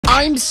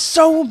I'm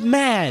so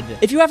mad!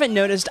 If you haven't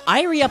noticed,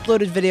 I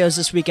re-uploaded videos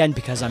this weekend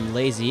because I'm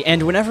lazy,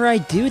 and whenever I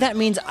do, that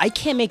means I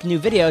can't make new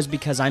videos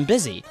because I'm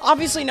busy.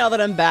 Obviously, now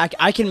that I'm back,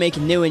 I can make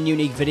new and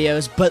unique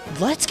videos, but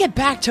let's get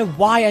back to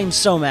why I'm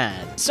so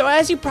mad. So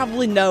as you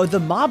probably know, the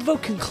mob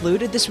vote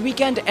concluded this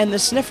weekend, and the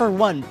Sniffer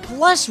won,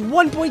 plus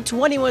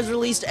 1.20 was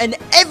released, and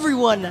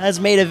everyone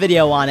has made a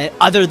video on it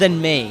other than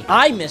me.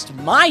 I missed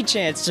my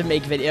chance to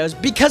make videos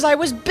because I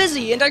was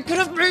busy, and I could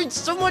have made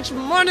so much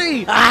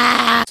money!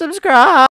 Subscribe!